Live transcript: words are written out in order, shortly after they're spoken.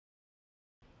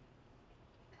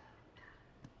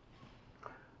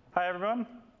Hi, everyone.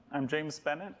 I'm James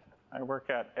Bennett. I work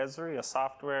at Esri,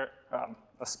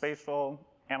 a spatial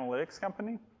analytics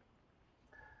company.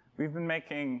 We've been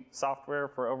making software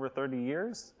for over 30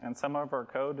 years, and some of our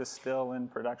code is still in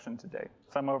production today.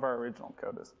 Some of our original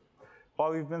code is.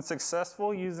 While we've been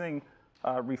successful using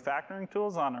refactoring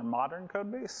tools on our modern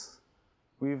code base,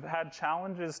 we've had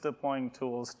challenges deploying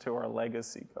tools to our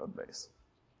legacy code base.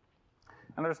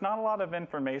 And there's not a lot of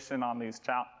information on these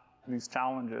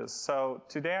challenges, so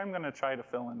today I'm going to try to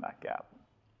fill in that gap.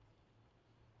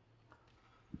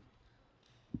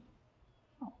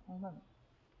 Oh, wait a minute.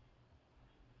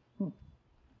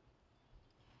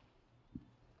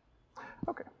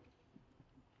 Okay.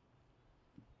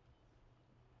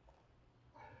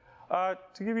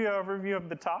 To give you an overview of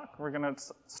the talk, we're going to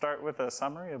start with a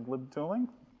summary of LibTooling.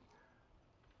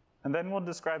 And then we'll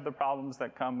describe the problems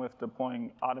that come with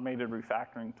deploying automated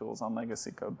refactoring tools on legacy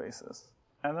code bases.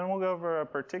 And then we'll go over a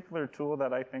particular tool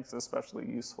that I think is especially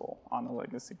useful on a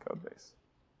legacy code base.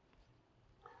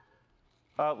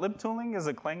 LibTooling is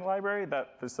a Clang library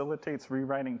that facilitates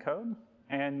rewriting code.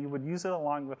 And you would use it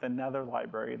along with another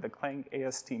library, the Clang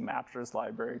AST matchers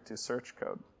library, to search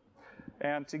code.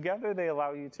 And together, they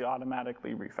allow you to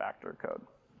automatically refactor code.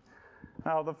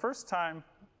 Now, the first time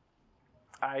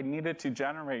I needed to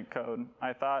generate code,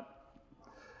 I thought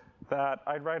that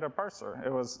I'd write a parser.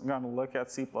 It was going to look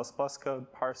at C++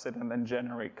 code, parse it, and then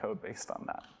generate code based on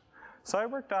that. So I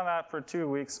worked on that for 2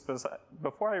 weeks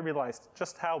before I realized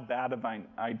just how bad of an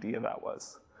idea that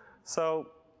was. So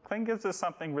Clang gives us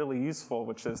something really useful,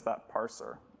 which is that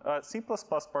parser. C++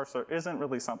 parser isn't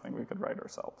really something we could write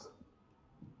ourselves.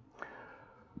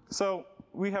 So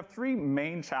we have three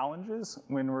main challenges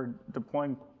when we're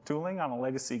deploying tooling on a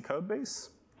legacy code base.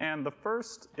 And the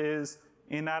first is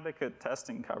inadequate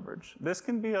testing coverage. This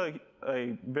can be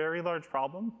a very large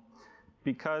problem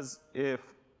because if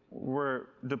we're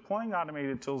deploying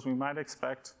automated tools, we might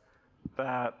expect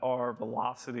that our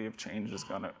velocity of change is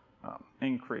going to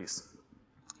increase.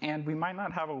 And we might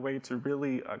not have a way to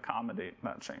really accommodate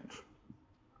that change.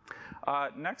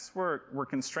 Next, we're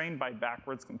constrained by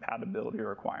backwards compatibility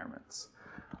requirements.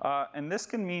 And this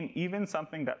can mean even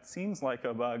something that seems like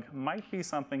a bug might be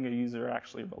something a user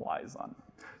actually relies on.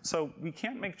 So we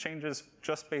can't make changes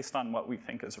just based on what we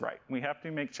think is right. We have to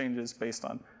make changes based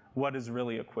on what is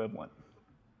really equivalent.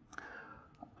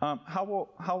 How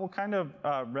we'll kind of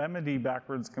remedy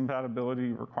backwards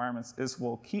compatibility requirements is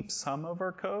we'll keep some of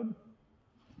our code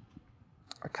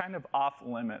kind of off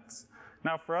limits.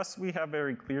 Now, for us, we have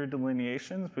very clear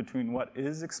delineations between what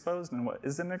is exposed and what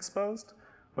isn't exposed.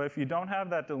 But if you don't have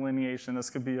that delineation,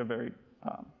 this could be very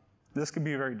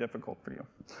difficult for you.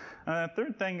 And the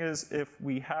third thing is if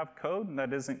we have code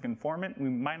that isn't conformant, we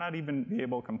might not even be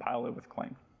able to compile it with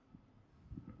Clang.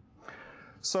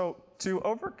 So to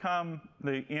overcome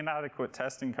the inadequate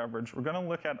testing coverage, we're going to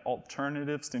look at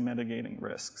alternatives to mitigating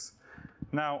risks.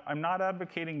 Now, I'm not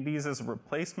advocating these as a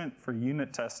replacement for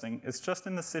unit testing. It's just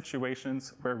in the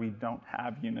situations where we don't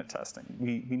have unit testing.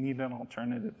 We need an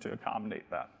alternative to accommodate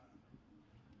that.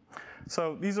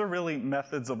 So these are really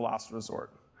methods of last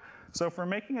resort. So if we're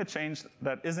making a change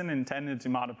that isn't intended to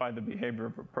modify the behavior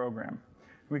of a program,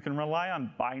 we can rely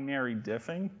on binary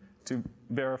diffing to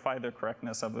verify the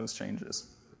correctness of those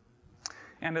changes.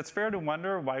 And it's fair to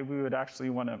wonder why we would actually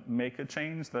want to make a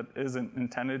change that isn't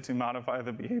intended to modify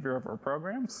the behavior of our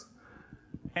programs.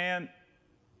 And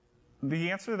the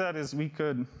answer to that is we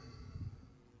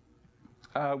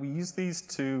use these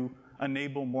to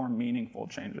enable more meaningful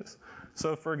changes.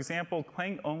 So for example,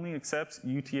 Clang only accepts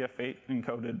UTF-8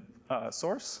 encoded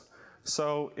source.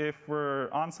 So if we're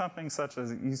on something such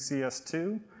as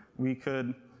ECS2, we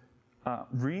could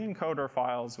re-encode our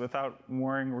files without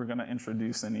worrying we're going to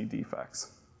introduce any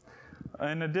defects.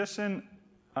 In addition,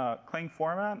 Clang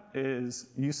format is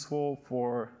useful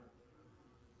for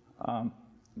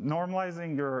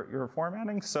normalizing your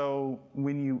formatting. So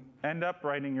when you end up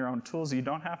writing your own tools, you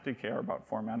don't have to care about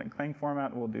formatting. Clang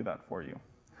format will do that for you.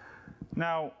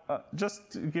 Now,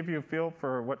 just to give you a feel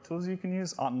for what tools you can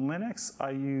use, on Linux,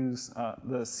 I use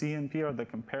the CMP or the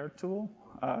compare tool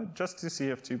just to see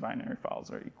if two binary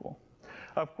files are equal.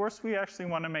 Of course, we actually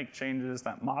want to make changes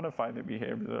that modify the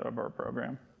behavior of our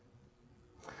program.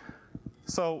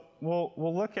 So we'll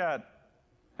look at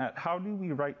how do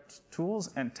we write tools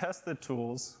and test the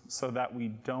tools so that we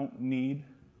don't need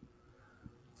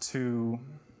to,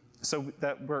 so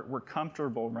that we're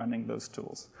comfortable running those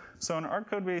tools. So in our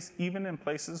code base, even in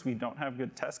places we don't have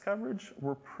good test coverage,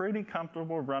 we're pretty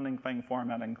comfortable running Clang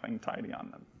format and Clang tidy on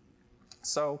them.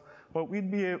 So what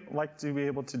we'd like to be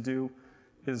able to do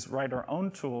is write our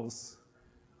own tools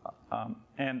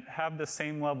and have the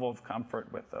same level of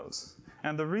comfort with those.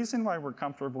 And the reason why we're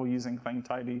comfortable using Clang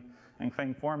tidy and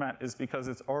Clang format is because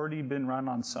it's already been run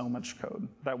on so much code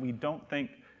that we don't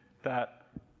think that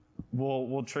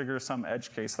we'll trigger some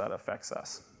edge case that affects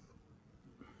us.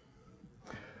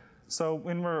 So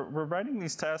when we're writing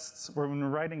these tests, or when we're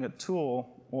writing a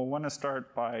tool, we'll want to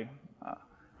start by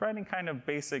writing kind of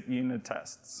basic unit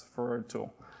tests for a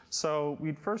tool. So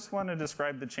we'd first want to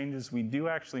describe the changes we do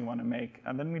actually want to make,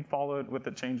 and then we'd follow it with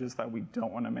the changes that we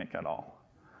don't want to make at all.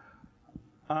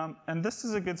 And this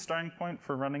is a good starting point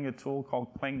for running a tool called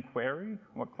Clang Query.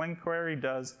 What Clang Query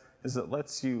does is it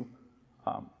lets you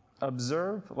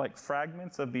observe like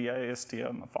fragments of the AST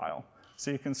on the file. So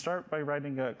you can start by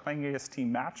writing a Clang AST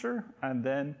matcher, and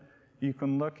then you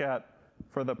can look at,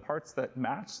 for the parts that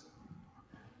match,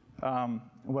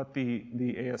 what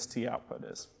the AST output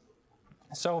is.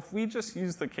 So if we just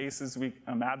use the cases we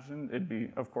imagined, it'd be,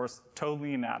 of course,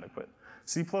 totally inadequate.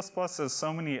 C++ has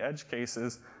so many edge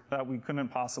cases that we couldn't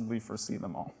possibly foresee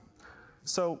them all.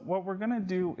 So what we're going to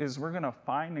do is we're going to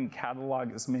find and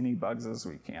catalog as many bugs as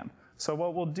we can. So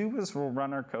what we'll do is we'll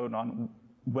run our code on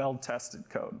well-tested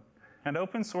code. And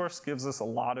open source gives us a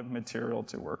lot of material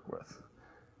to work with.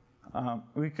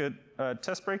 We could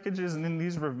test breakages, and in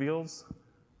these reveals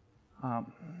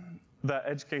the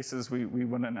edge cases we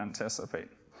wouldn't anticipate.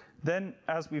 Then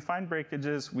as we find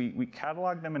breakages, we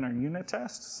catalog them in our unit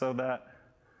test so that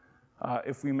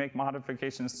if we make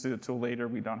modifications to the tool later,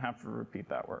 we don't have to repeat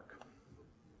that work.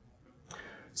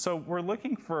 So we're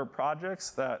looking for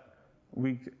projects that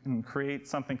we can create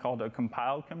something called a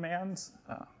compile commands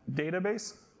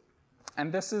database.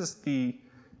 And this is the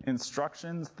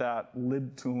instructions that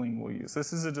LibTooling will use.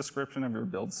 This is a description of your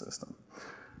build system.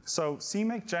 So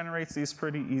CMake generates these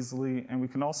pretty easily, and we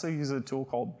can also use a tool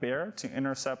called Bear to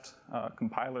intercept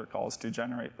compiler calls to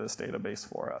generate this database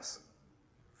for us.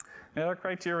 The other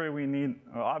criteria we need,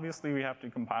 well, obviously we have to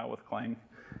compile with Clang,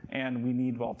 and we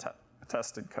need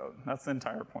well-tested code. That's the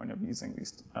entire point of using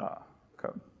these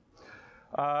code.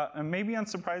 And maybe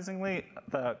unsurprisingly,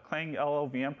 the Clang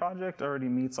LLVM project already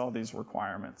meets all these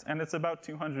requirements, and it's about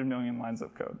 200 million lines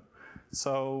of code.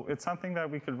 So it's something that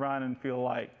we could run and feel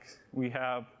like we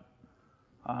have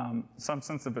some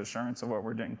sense of assurance of what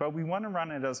we're doing. But we want to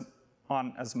run it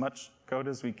on as much code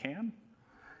as we can.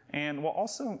 And we'll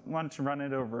also want to run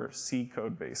it over C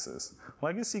codebases.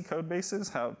 Legacy codebases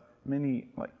have many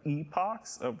like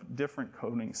epochs of different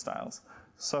coding styles.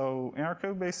 So in our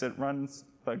codebase, it runs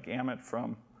the gamut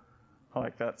from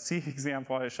like that C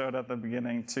example I showed at the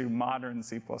beginning to modern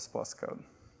C++ code.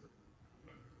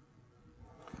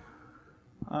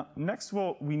 Next,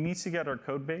 we need to get our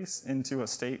code base into a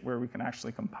state where we can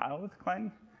actually compile with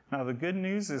Clang. Now, the good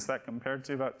news is that compared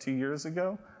to about 2 years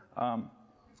ago,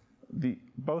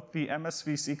 both the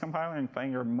MSVC compiler and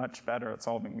Clang are much better at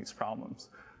solving these problems.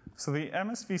 So the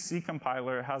MSVC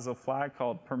compiler has a flag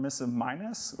called permissive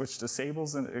minus, which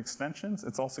disables extensions.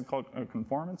 It's also called a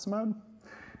conformance mode.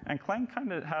 And Clang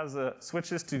kind of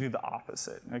switches to do the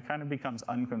opposite. It kind of becomes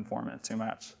unconformant to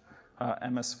match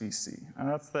MSVC. And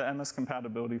that's the MS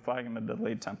compatibility flag and the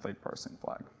delayed template parsing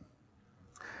flag.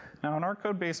 Now in our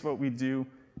code base, what we do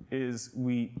is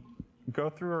we go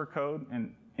through our code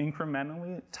and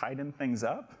incrementally tighten things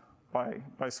up by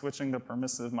switching the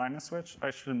permissive minus switch. I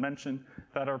should mention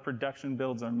that our production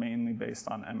builds are mainly based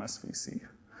on MSVC.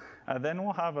 Then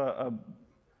we'll have a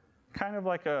kind of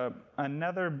like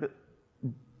another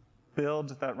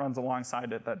build that runs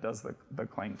alongside it that does the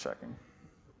Clang checking.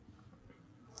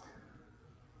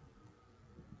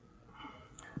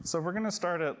 So we're going to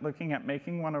start at looking at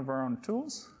making one of our own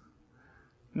tools.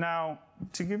 Now,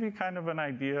 to give you kind of an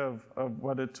idea of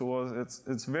what a tool is,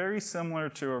 it's very similar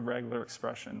to a regular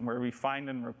expression where we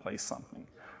find and replace something.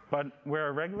 But where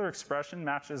a regular expression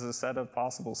matches a set of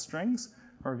possible strings,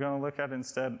 we're going to look at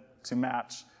instead to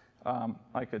match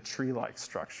like a tree-like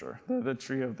structure, the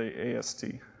tree of the AST.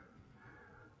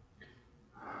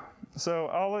 So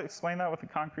I'll explain that with a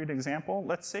concrete example.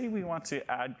 Let's say we want to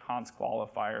add const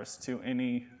qualifiers to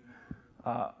any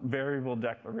variable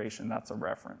declaration that's a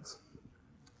reference.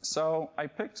 So I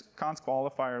picked const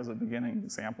qualifier as a beginning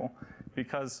example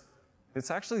because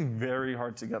it's actually very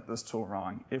hard to get this tool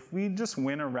wrong. If we just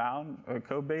went around a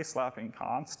code base slapping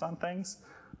const on things,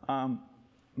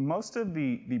 most of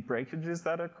the breakages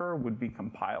that occur would be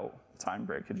compile time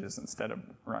breakages instead of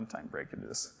runtime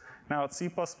breakages. Now it's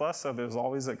C++, so there's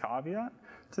always a caveat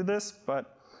to this,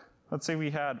 but let's say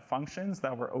we had functions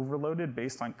that were overloaded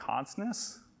based on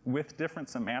constness with different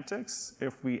semantics.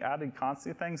 If we added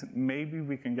constant things, maybe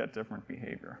we can get different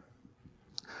behavior.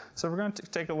 So we're going to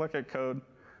take a look at code.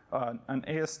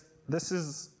 This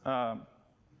is the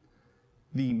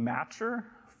matcher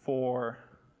for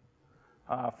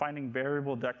finding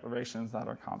variable declarations that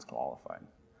are const qualified.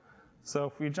 So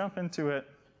if we jump into it,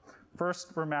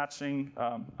 first we're matching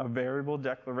a variable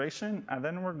declaration, and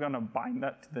then we're going to bind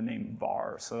that to the name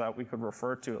var so that we could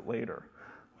refer to it later,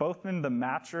 both in the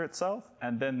matcher itself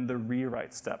and then the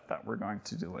rewrite step that we're going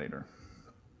to do later.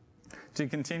 To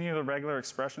continue the regular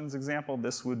expressions example,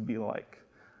 this would be like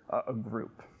a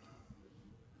group.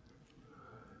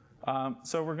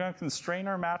 So we're going to constrain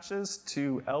our matches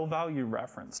to L-value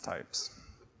reference types.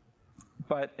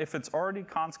 But if it's already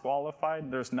const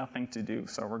qualified, there's nothing to do,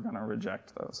 so we're going to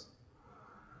reject those.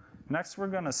 Next, we're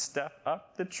going to step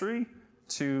up the tree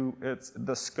to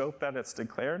the scope that it's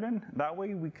declared in. That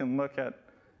way we can look at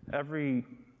every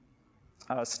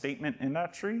statement in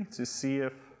that tree to see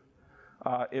if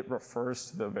it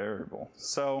refers to the variable.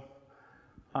 So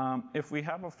if we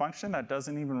have a function that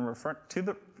doesn't even refer to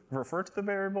the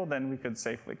variable, then we could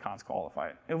safely const qualify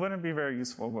it. It wouldn't be very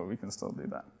useful, but we can still do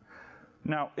that.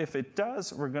 Now, if it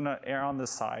does, we're going to err on the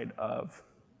side of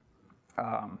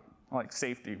like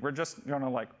safety. We're just going to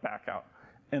like back out,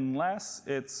 unless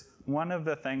it's one of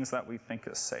the things that we think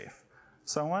is safe.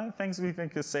 So one of the things we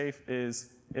think is safe is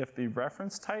if the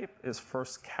reference type is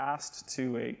first cast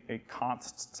to a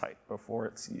const type before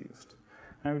it's used.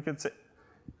 And we could say,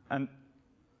 and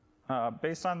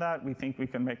based on that, we think we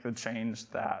can make the change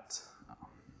that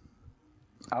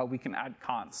we can add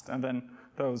const, and then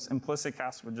those implicit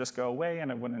casts would just go away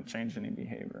and it wouldn't change any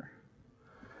behavior.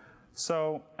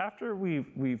 So after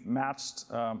we've matched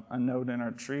a node in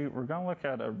our tree, we're going to look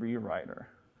at a rewriter.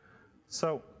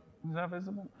 So is that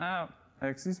visible?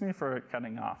 Excuse me for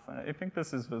cutting off. I think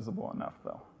this is visible enough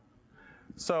though.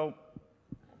 So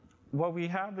what we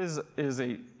have is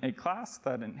a class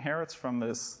that inherits from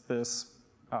this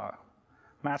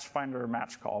match finder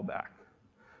match callback.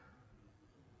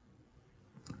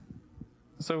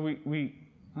 So let me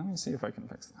see if I can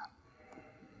fix that.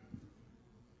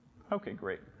 Okay,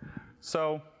 great.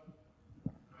 So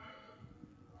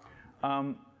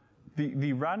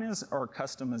the run is our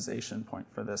customization point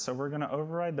for this. So we're going to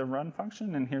override the run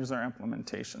function, and here's our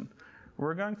implementation.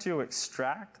 We're going to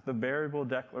extract the variable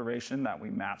declaration that we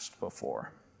matched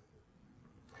before.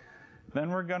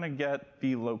 Then we're going to get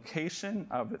the location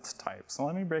of its type. So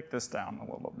let me break this down a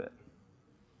little bit.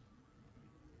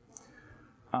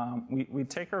 We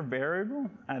take our variable,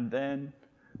 and then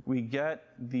we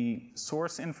get the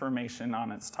source information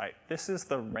on its type. This is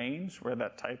the range where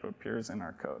that type appears in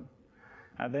our code.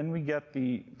 And then we get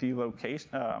the location,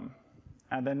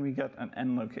 and then we get an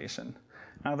end location.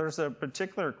 Now there's a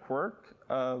particular quirk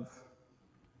of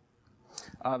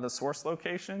the source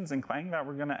locations in Clang that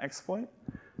we're going to exploit.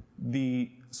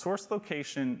 The source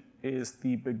location is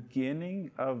the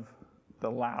beginning of the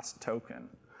last token.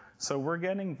 So we're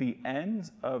getting the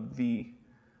end of the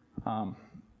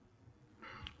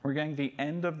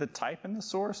type in the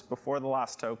source before the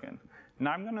last token.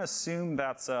 Now I'm going to assume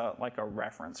that's like a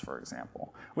reference, for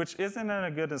example, which isn't a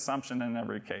good assumption in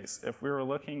every case. If we were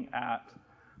looking at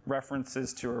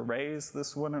references to arrays,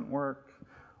 this wouldn't work.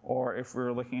 Or if we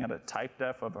were looking at a type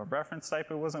def of a reference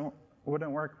type, it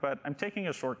wouldn't work. But I'm taking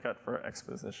a shortcut for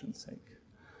exposition's sake.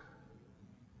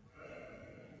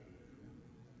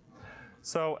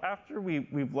 So after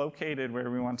we've located where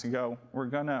we want to go, we're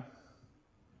going to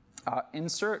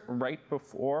insert right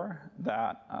before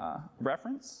that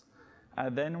reference.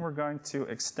 Then we're going to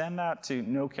extend that to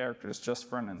no characters just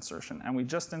for an insertion. And we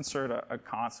just insert a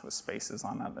const with spaces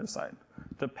on the other side.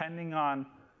 Depending on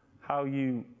how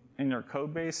you, in your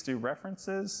code base, do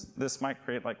references, this might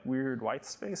create like weird white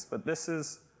space, but this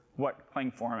is what Clang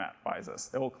format buys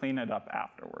us. It will clean it up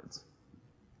afterwards.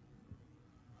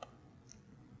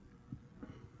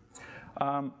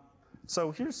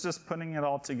 So here's just putting it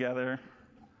all together.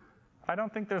 I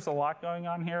don't think there's a lot going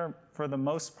on here. For the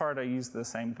most part, I use the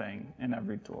same thing in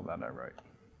every tool that I write.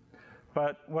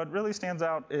 But what really stands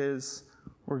out is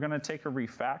we're going to take a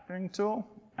refactoring tool,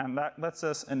 and that lets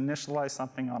us initialize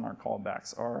something on our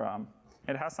callbacks. Or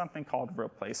it has something called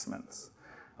replacements.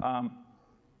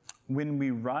 When we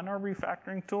run our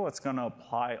refactoring tool, it's going to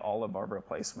apply all of our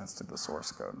replacements to the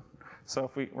source code. So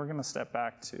if we're going to step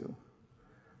back to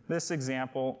this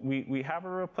example, we have a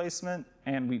replacement,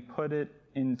 and we put it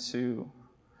into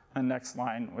the next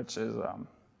line, which is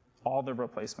all the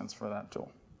replacements for that tool.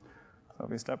 So if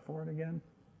we step forward again,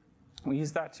 we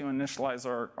use that to initialize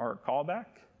our callback.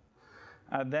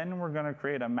 Then we're going to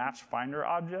create a match finder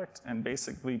object and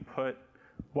basically put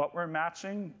what we're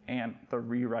matching and the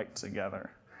rewrite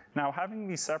together. Now, having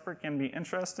these separate can be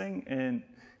interesting.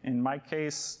 In my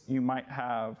case, you might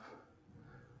have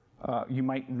you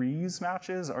might reuse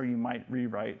matches, or you might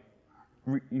reuse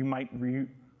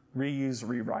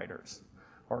rewriters.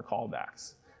 or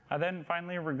callbacks. And then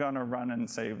finally, we're going to run and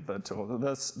save the tool.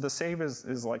 The save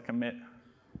is like commit.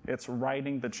 It's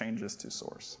writing the changes to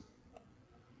source.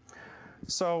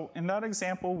 So in that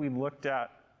example, we looked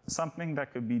at something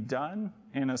that could be done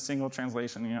in a single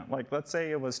translation unit. Like let's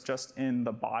say it was just in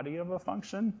the body of a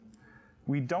function.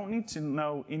 We don't need to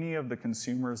know any of the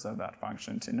consumers of that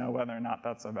function to know whether or not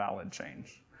that's a valid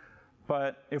change.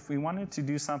 But if we wanted to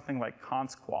do something like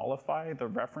const qualify the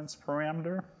reference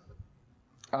parameter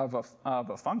of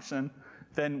a function,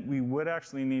 then we would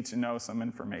actually need to know some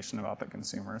information about the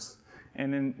consumers.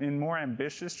 And in more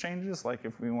ambitious changes, like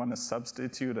if we want to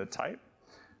substitute a type,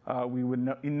 we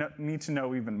would need to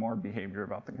know even more behavior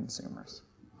about the consumers.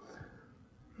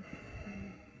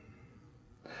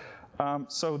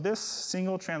 So this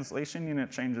single translation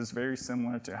unit change is very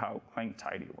similar to how Clang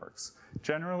tidy works.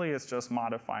 Generally, it's just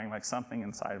modifying like something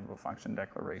inside of a function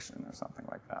declaration or something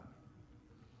like that.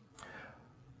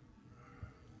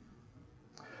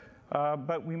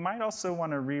 But we might also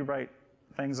want to rewrite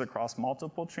things across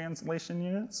multiple translation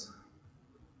units.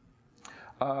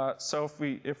 So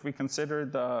if we consider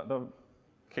the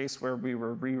case where we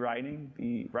were rewriting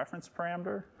the reference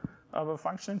parameter of a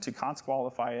function to const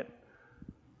qualify it,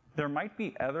 there might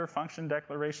be other function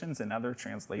declarations in other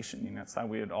translation units that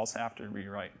we would also have to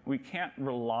rewrite. We can't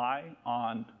rely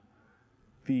on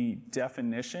the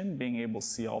definition being able to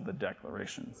see all the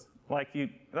declarations.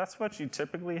 That's what you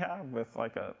typically have with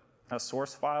like a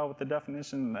source file with the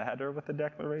definition and the header with the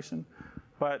declaration.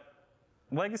 But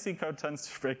legacy code tends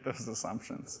to break those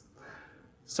assumptions.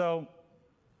 So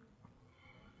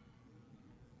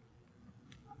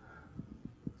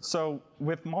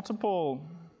with multiple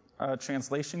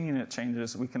translation unit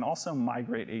changes, we can also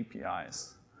migrate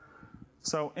APIs.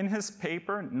 So in his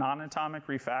paper, Non-Atomic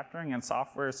Refactoring and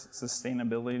Software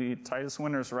Sustainability, Titus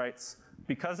Winters writes,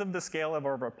 because of the scale of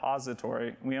our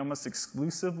repository, we almost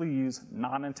exclusively use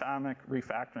non-atomic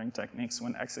refactoring techniques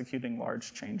when executing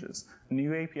large changes.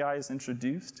 New API is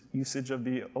introduced, usage of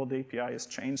the old API is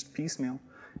changed piecemeal,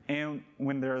 and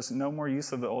when there is no more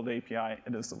use of the old API,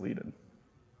 it is deleted.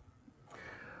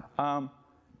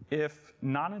 If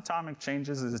non-atomic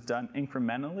changes is done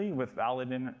incrementally with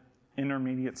valid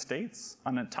intermediate states,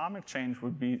 an atomic change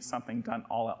would be something done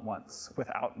all at once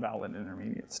without valid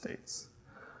intermediate states.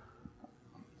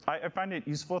 I find it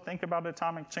useful to think about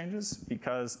atomic changes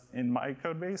because in my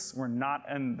code base, we're not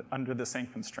under the same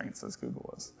constraints as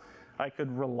Google is. I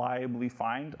could reliably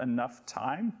find enough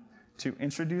time to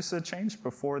introduce a change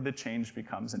before the change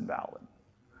becomes invalid.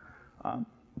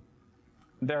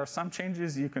 There are some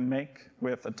changes you can make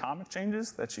with atomic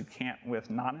changes that you can't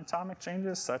with non-atomic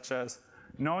changes, such as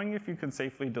knowing if you can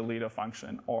safely delete a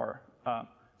function or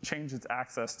change its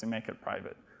access to make it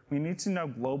private. We need to know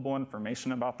global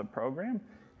information about the program,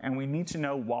 and we need to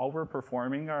know while we're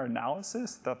performing our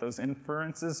analysis that those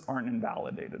inferences aren't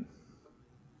invalidated.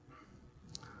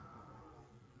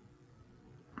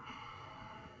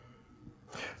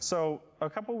 So a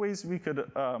couple ways we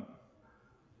could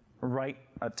write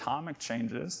atomic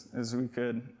changes is we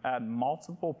could add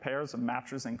multiple pairs of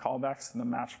matchers and callbacks to the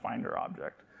match finder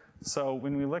object. So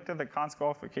when we looked at the const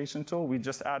qualification tool, we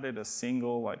just added a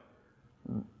single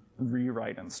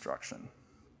rewrite instruction.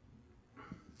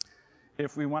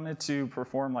 If we wanted to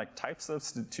perform type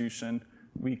substitution,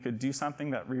 we could do something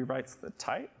that rewrites the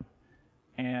type,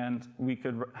 and we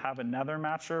could have another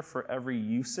matcher for every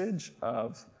usage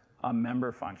of a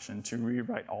member function to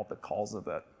rewrite all the calls of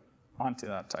it onto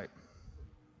that type.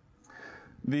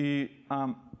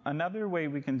 Another way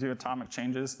we can do atomic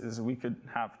changes is we could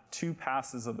have two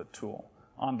passes of a tool.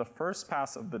 On the first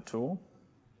pass of the tool,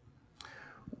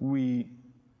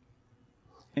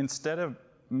 instead of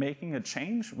making a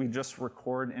change, we just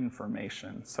record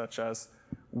information, such as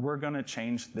we're going to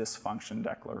change this function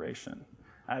declaration.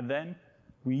 And then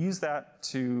we use that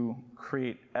to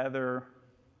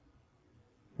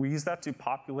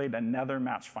populate another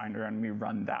match finder, and we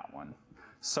run that one.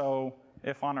 So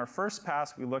if on our first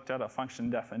pass we looked at a function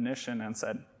definition and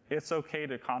said, it's okay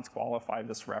to const qualify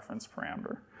this reference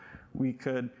parameter, we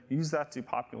could use that to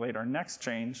populate our next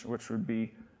change, which would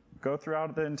be go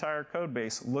throughout the entire code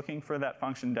base looking for that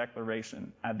function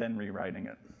declaration and then rewriting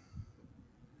it.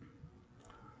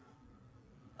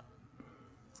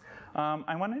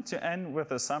 I wanted to end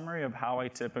with a summary of how I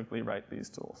typically write these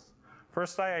tools.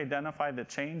 First, I identify the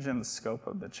change and the scope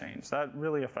of the change. That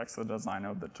really affects the design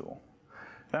of the tool.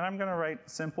 Then I'm going to write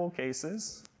simple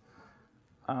cases.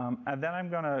 And then I'm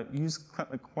going to use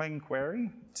a Clang query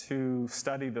to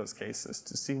study those cases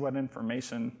to see what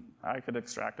information I could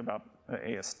extract about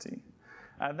the AST.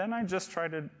 And then I just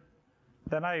write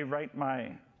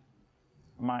my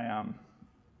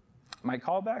my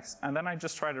callbacks, and then I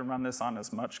just try to run this on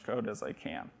as much code as I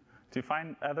can to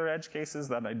find other edge cases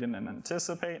that I didn't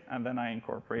anticipate, and then I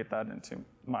incorporate that into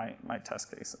my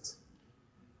test cases.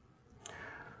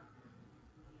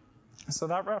 So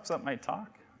that wraps up my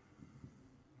talk.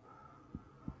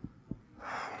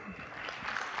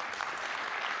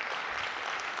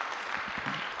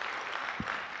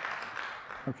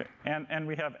 Okay, and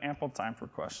we have ample time for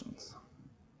questions.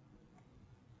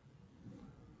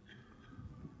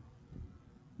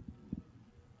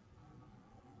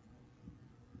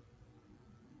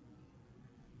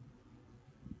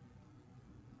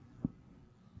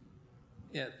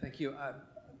 Yeah, thank you.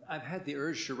 I've had the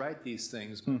urge to write these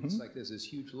things, but it's like there's this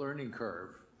huge learning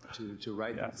curve to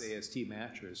write these AST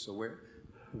matchers. So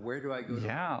where do I go?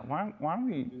 Yeah, why don't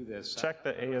we do this? check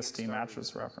the AST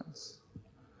matchers reference?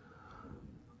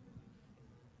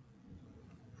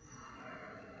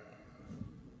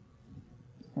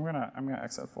 I'm gonna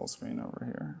exit full screen over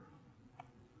here.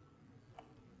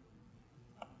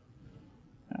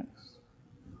 Next.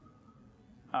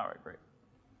 All right, great.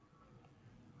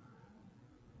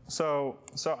 So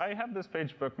I have this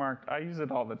page bookmarked. I use it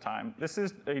all the time. This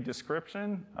is a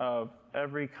description of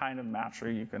every kind of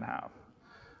matcher you can have.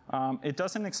 It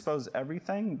doesn't expose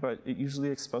everything, but it usually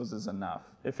exposes enough.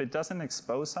 If it doesn't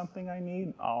expose something I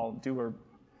need, I'll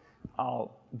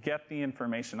get the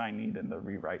information I need in the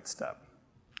rewrite step.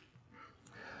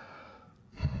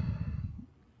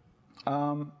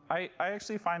 I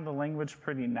actually find the language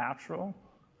pretty natural.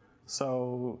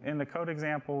 So in the code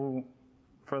example,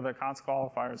 for the const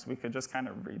qualifiers, we could just kind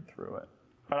of read through it.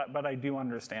 But I do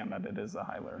understand that it is a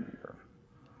high learning curve.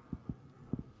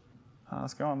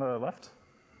 Let's go on the left.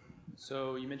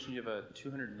 So you mentioned you have a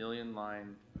 200 million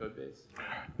line code base?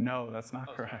 No, that's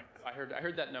not correct. I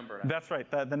heard that number. That's right.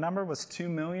 The number was 2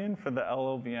 million for the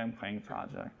LLVM Clang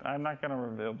project. I'm not going to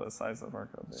reveal the size of our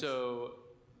code base. So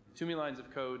 2 million lines of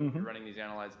code, you're running these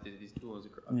analyze these tools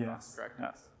across, yes, correct?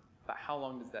 Yes. But how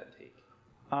long does that take?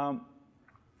 I'm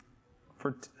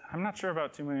not sure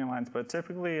about 2 million lines, but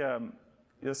typically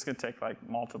this could take like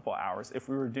multiple hours. If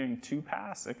we were doing 2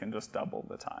 pass, it can just double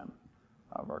the time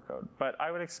of our code. But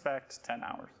I would expect 10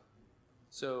 hours.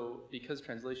 So because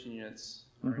translation units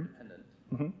are independent,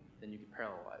 then you can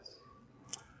parallelize.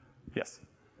 Yes.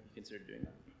 Have you considered doing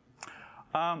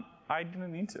that? I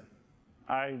didn't need to.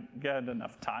 I get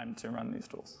enough time to run these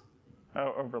tools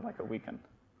over like a weekend,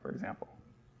 for example.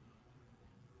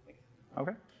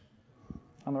 Okay.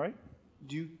 On the right?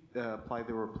 Do you apply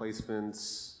the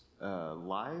replacements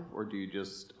live, or do you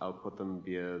just output them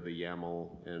via the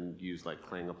YAML and use like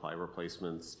Clang apply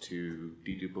replacements to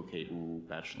deduplicate and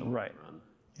batch them? Right. Run?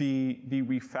 The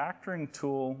refactoring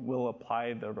tool will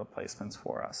apply the replacements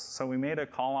for us. So we made a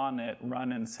call on it,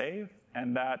 run and save,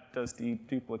 and that does the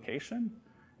duplication.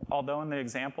 Although in the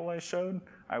example I showed,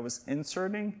 I was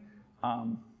inserting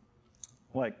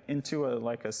like into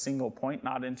a single point,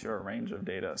 not into a range of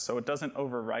data. So it doesn't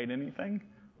overwrite anything,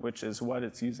 which is what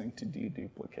it's using to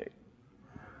deduplicate.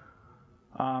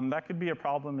 That could be a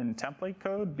problem in template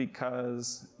code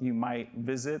because you might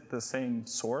visit the same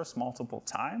source multiple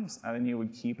times, and then you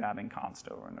would keep adding const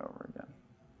over and over again.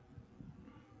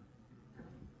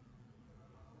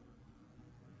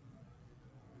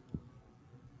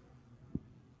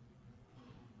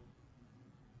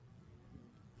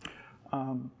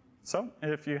 So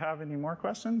if you have any more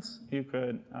questions, you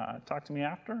could talk to me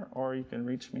after, or you can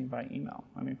reach me by email.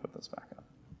 Let me put this back up.